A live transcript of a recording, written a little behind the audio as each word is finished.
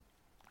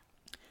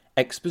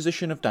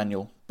Exposition of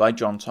Daniel by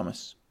John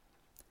Thomas.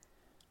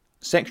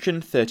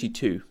 Section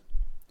 32.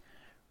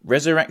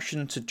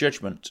 Resurrection to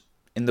Judgment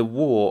in the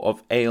War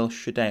of El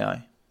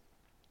Shaddai.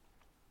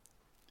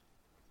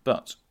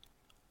 But,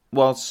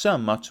 while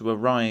some are to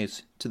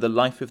arise to the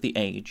life of the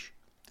age,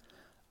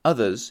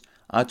 others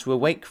are to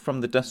awake from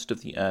the dust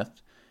of the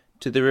earth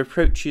to the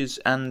reproaches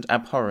and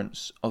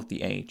abhorrence of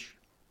the age.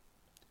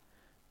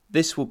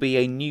 This will be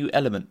a new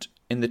element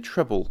in the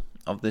trouble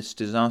of this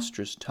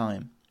disastrous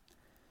time.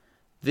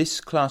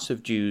 This class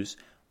of Jews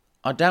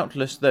are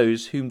doubtless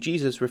those whom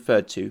Jesus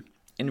referred to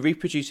in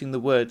reproducing the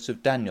words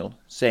of Daniel,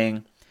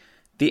 saying,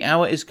 "The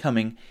hour is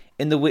coming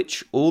in the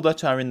which all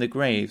that are in the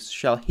graves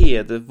shall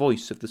hear the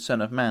voice of the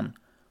Son of Man,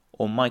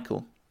 or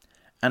Michael,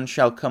 and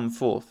shall come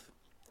forth.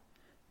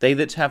 They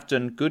that have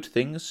done good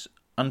things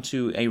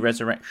unto a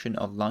resurrection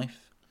of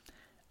life,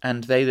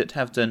 and they that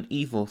have done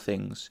evil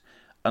things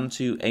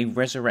unto a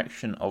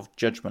resurrection of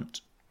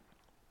judgment."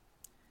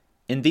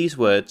 In these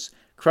words,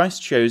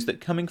 Christ shows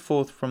that coming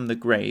forth from the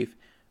grave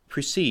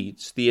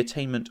precedes the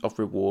attainment of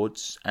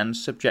rewards and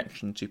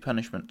subjection to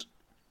punishment.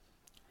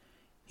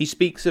 He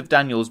speaks of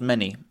Daniel's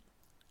many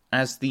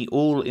as the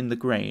all in the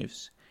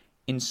graves,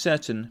 in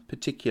certain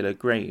particular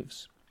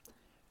graves,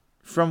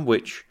 from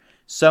which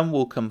some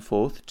will come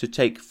forth to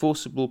take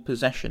forcible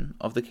possession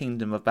of the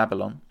kingdom of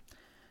Babylon,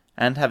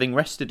 and having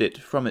wrested it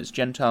from its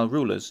Gentile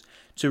rulers,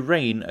 to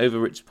reign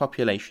over its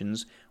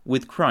populations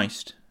with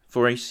Christ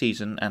for a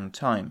season and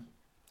time,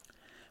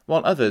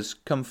 while others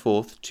come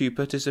forth to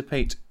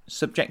participate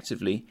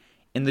subjectively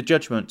in the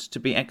judgment to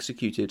be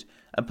executed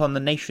upon the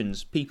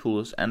nations,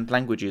 peoples, and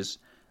languages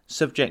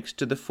subject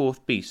to the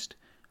fourth beast,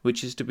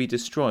 which is to be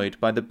destroyed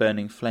by the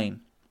burning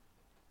flame.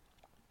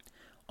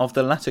 Of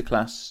the latter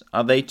class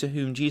are they to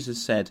whom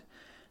Jesus said,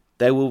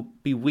 "There will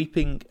be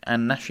weeping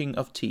and gnashing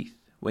of teeth,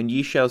 when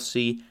ye shall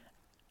see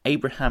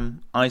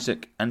Abraham,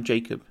 Isaac, and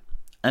Jacob,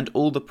 and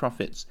all the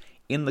prophets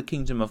in the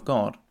kingdom of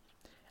God,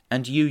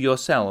 and you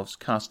yourselves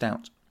cast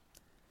out."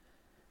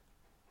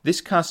 This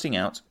casting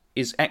out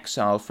is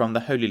exile from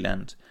the Holy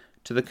Land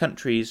to the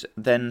countries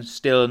then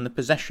still in the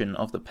possession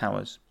of the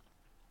powers,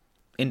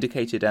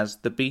 indicated as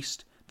the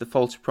beast, the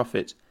false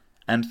prophet,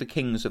 and the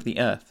kings of the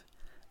earth,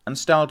 and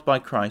styled by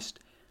Christ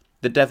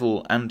the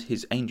devil and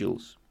his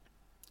angels.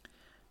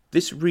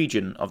 This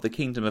region of the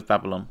kingdom of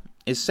Babylon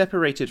is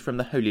separated from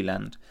the Holy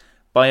Land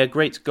by a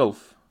great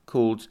gulf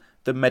called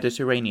the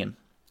Mediterranean,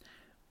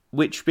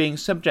 which being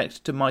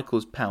subject to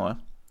Michael's power,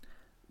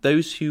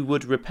 those who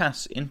would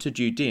repass into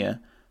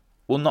Judea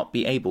will not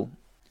be able.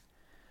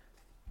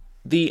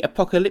 The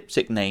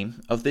apocalyptic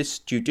name of this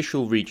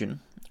judicial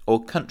region,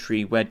 or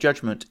country where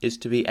judgment is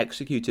to be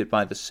executed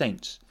by the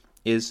saints,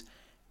 is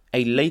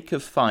a lake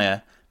of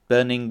fire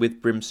burning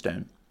with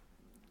brimstone.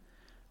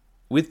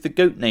 With the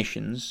goat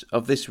nations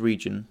of this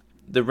region,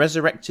 the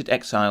resurrected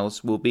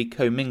exiles will be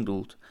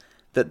commingled,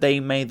 that they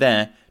may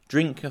there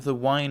drink of the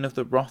wine of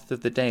the wrath of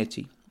the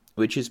deity,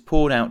 which is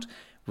poured out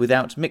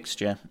without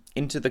mixture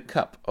into the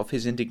cup of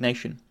his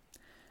indignation,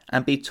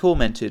 and be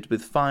tormented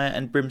with fire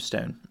and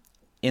brimstone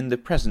in the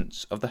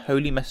presence of the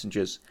holy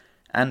messengers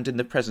and in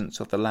the presence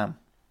of the Lamb.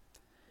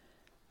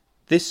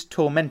 This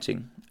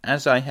tormenting,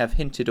 as I have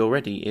hinted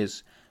already,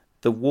 is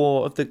the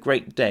war of the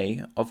great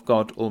day of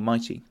God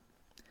Almighty,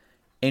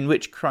 in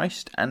which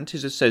Christ and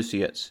his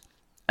associates,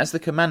 as the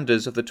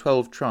commanders of the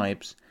 12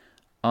 tribes,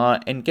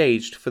 are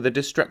engaged for the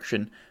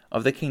destruction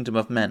of the kingdom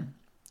of men.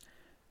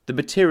 The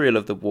material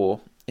of the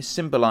war is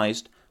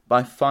symbolized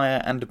by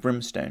fire and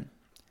brimstone,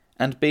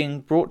 and being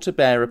brought to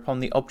bear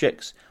upon the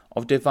objects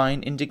of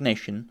divine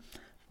indignation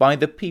by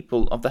the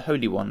people of the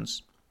holy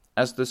ones,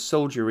 as the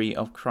soldiery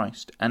of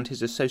Christ and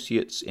his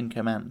associates in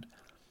command.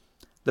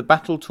 The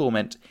battle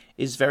torment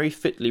is very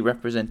fitly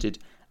represented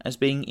as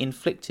being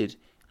inflicted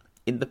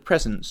in the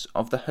presence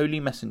of the holy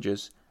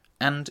messengers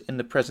and in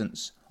the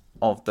presence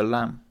of the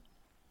Lamb.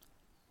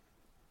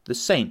 The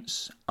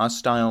saints are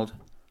styled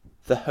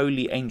the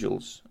holy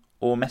angels,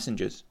 or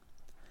messengers,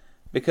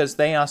 because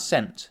they are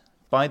sent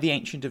by the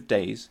Ancient of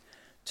Days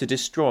to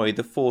destroy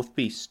the fourth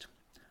beast,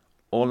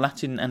 or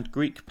Latin and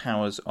Greek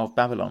powers of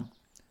Babylon.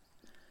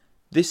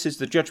 This is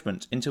the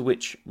judgment into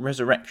which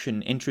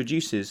resurrection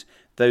introduces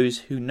those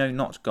who know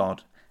not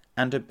God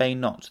and obey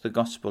not the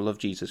gospel of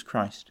Jesus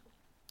Christ.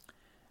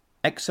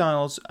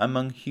 Exiles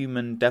among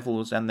human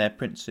devils and their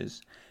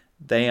princes,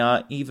 they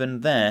are even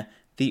there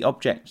the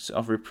objects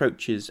of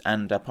reproaches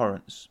and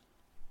abhorrence.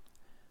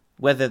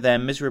 Whether their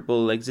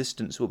miserable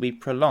existence will be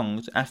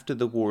prolonged after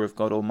the war of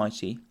God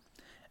Almighty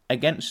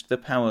against the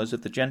powers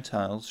of the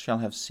Gentiles shall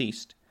have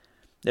ceased,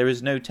 there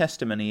is no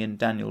testimony in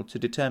Daniel to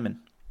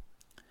determine.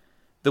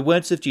 The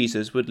words of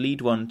Jesus would lead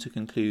one to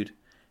conclude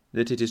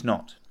that it is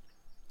not,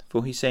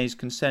 for he says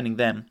concerning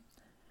them,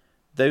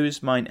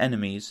 "Those mine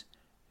enemies,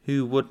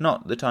 who would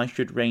not that I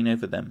should reign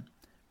over them,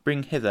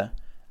 bring hither,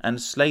 and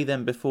slay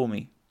them before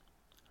me,"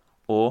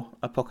 or,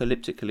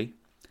 apocalyptically,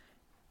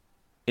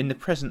 "in the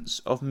presence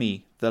of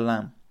me, the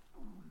Lamb."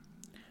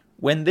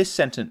 When this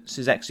sentence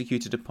is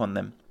executed upon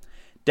them,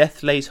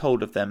 death lays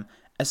hold of them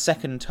a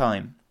second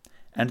time,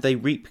 and they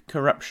reap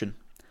corruption,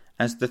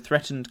 as the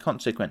threatened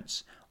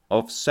consequence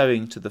of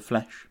sowing to the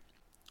flesh.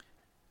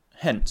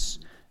 Hence,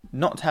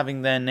 not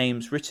having their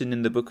names written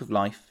in the book of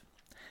life,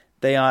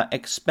 they are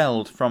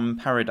expelled from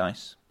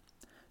paradise,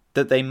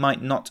 that they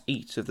might not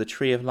eat of the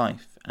tree of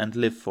life and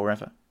live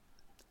forever.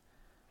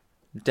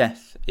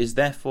 Death is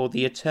therefore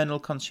the eternal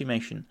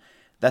consummation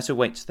that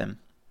awaits them.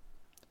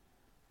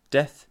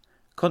 Death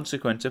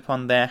consequent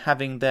upon their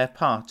having their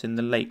part in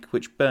the lake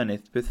which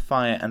burneth with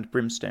fire and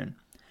brimstone,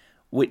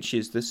 which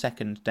is the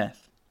second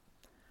death.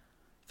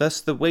 Thus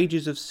the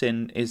wages of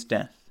sin is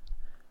death,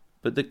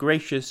 but the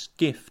gracious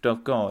gift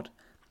of God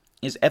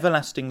is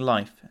everlasting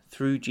life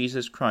through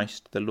Jesus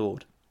Christ the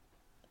Lord.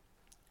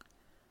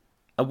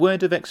 A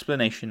word of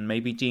explanation may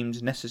be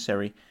deemed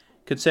necessary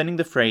concerning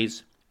the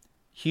phrase,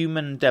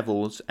 human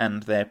devils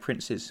and their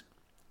princes,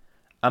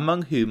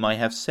 among whom I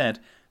have said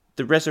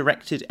the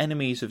resurrected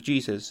enemies of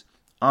Jesus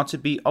are to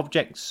be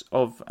objects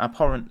of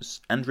abhorrence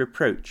and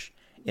reproach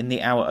in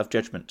the hour of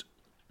judgment.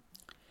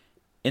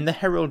 In the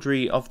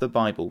heraldry of the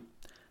Bible,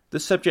 the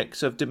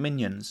subjects of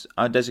dominions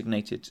are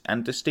designated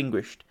and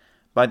distinguished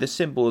by the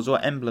symbols or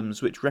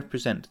emblems which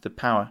represent the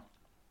power.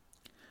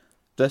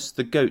 Thus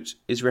the goat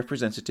is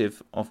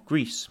representative of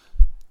Greece.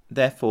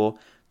 Therefore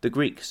the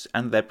Greeks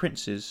and their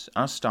princes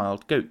are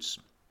styled goats,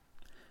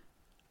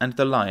 and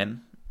the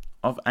lion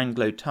of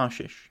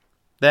Anglo-Tarshish.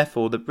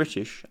 Therefore the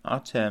British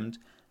are termed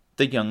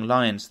the young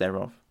lions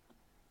thereof.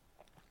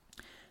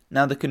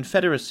 Now the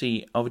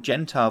confederacy of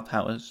Gentile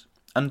powers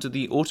under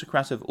the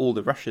autocrat of all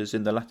the Russias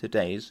in the latter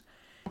days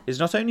is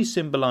not only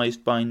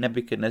symbolized by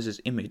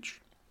Nebuchadnezzar's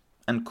image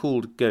and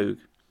called Gog,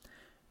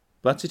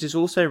 but it is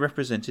also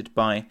represented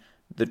by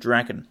the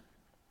dragon,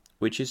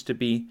 which is to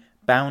be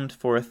bound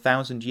for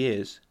 1,000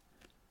 years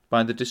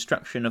by the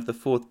destruction of the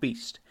fourth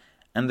beast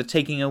and the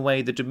taking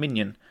away the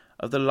dominion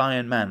of the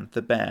lion man,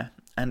 the bear,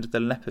 and the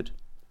leopard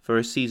for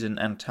a season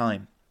and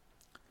time.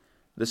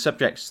 The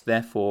subjects,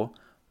 therefore,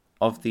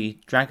 of the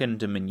dragon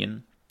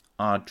dominion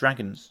are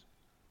dragons.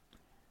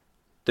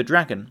 The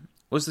dragon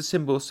was the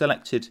symbol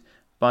selected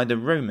by the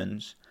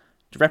Romans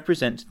to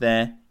represent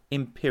their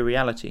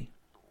imperiality.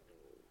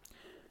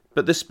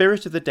 But the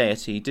spirit of the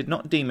deity did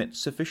not deem it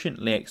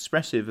sufficiently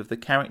expressive of the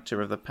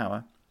character of the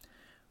power,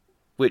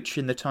 which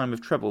in the time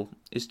of trouble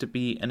is to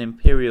be an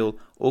imperial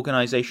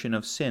organization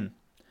of sin,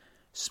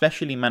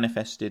 specially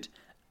manifested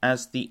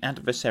as the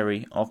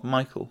adversary of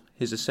Michael,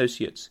 his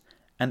associates,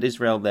 and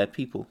Israel their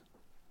people.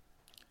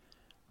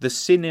 The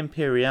sin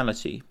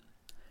imperiality,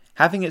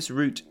 having its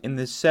root in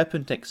the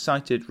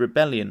serpent-excited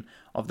rebellion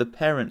of the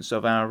parents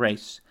of our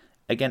race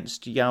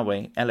against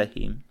Yahweh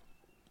Elohim,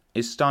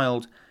 is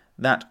styled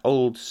that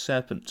old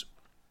serpent,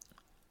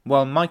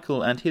 while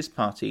Michael and his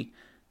party,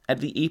 at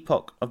the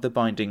epoch of the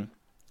binding,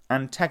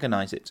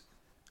 antagonize it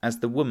as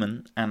the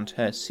woman and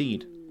her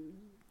seed.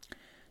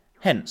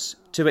 Hence,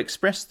 to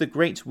express the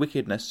great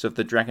wickedness of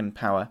the dragon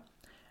power,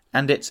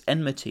 and its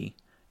enmity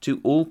to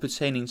all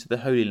pertaining to the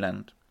Holy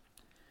Land,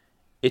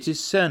 it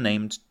is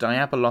surnamed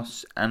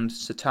Diabolos and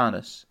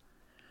Satanus,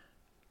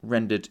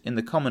 rendered in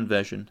the common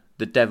version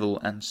the devil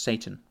and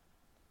Satan,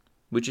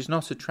 which is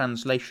not a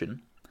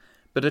translation,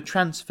 but a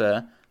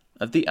transfer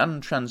of the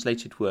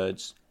untranslated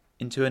words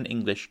into an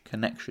English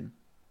connection.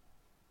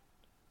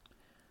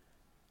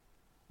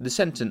 The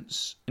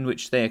sentence in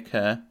which they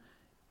occur,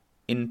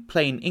 in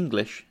plain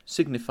English,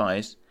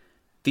 signifies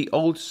the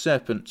old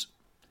serpent,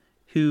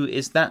 who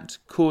is that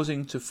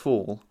causing to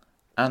fall,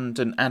 and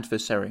an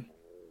adversary.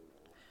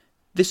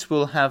 This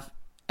will have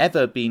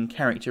ever been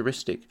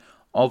characteristic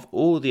of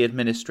all the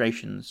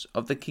administrations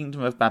of the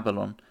kingdom of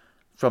Babylon,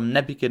 from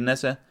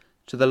Nebuchadnezzar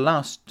to the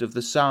last of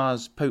the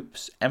Tsars,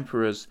 popes,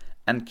 emperors,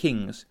 and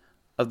kings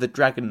of the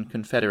dragon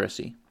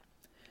confederacy.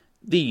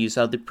 These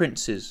are the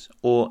princes,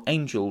 or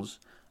angels,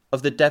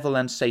 of the devil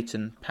and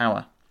Satan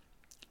power.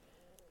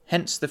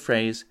 Hence the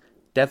phrase,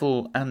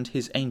 devil and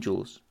his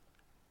angels,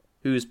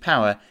 whose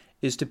power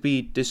is to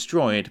be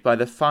destroyed by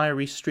the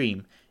fiery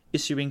stream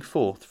issuing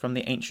forth from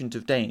the Ancient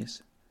of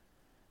Days,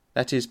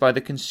 that is, by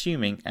the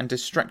consuming and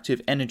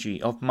destructive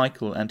energy of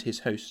Michael and his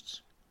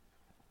hosts.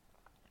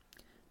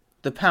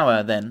 The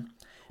power, then,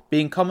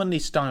 being commonly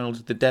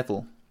styled the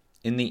devil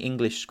in the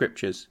English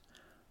scriptures,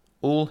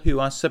 all who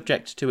are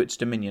subject to its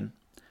dominion,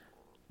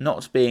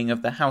 not being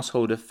of the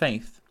household of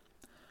faith,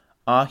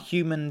 are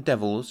human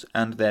devils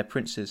and their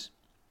princes.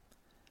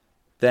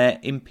 Their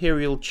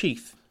imperial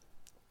chief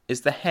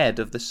is the head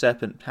of the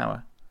serpent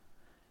power,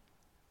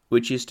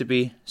 which is to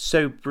be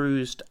so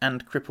bruised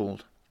and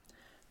crippled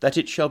that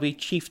it shall be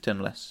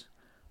chieftainless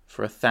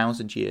for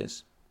 1,000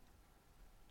 years.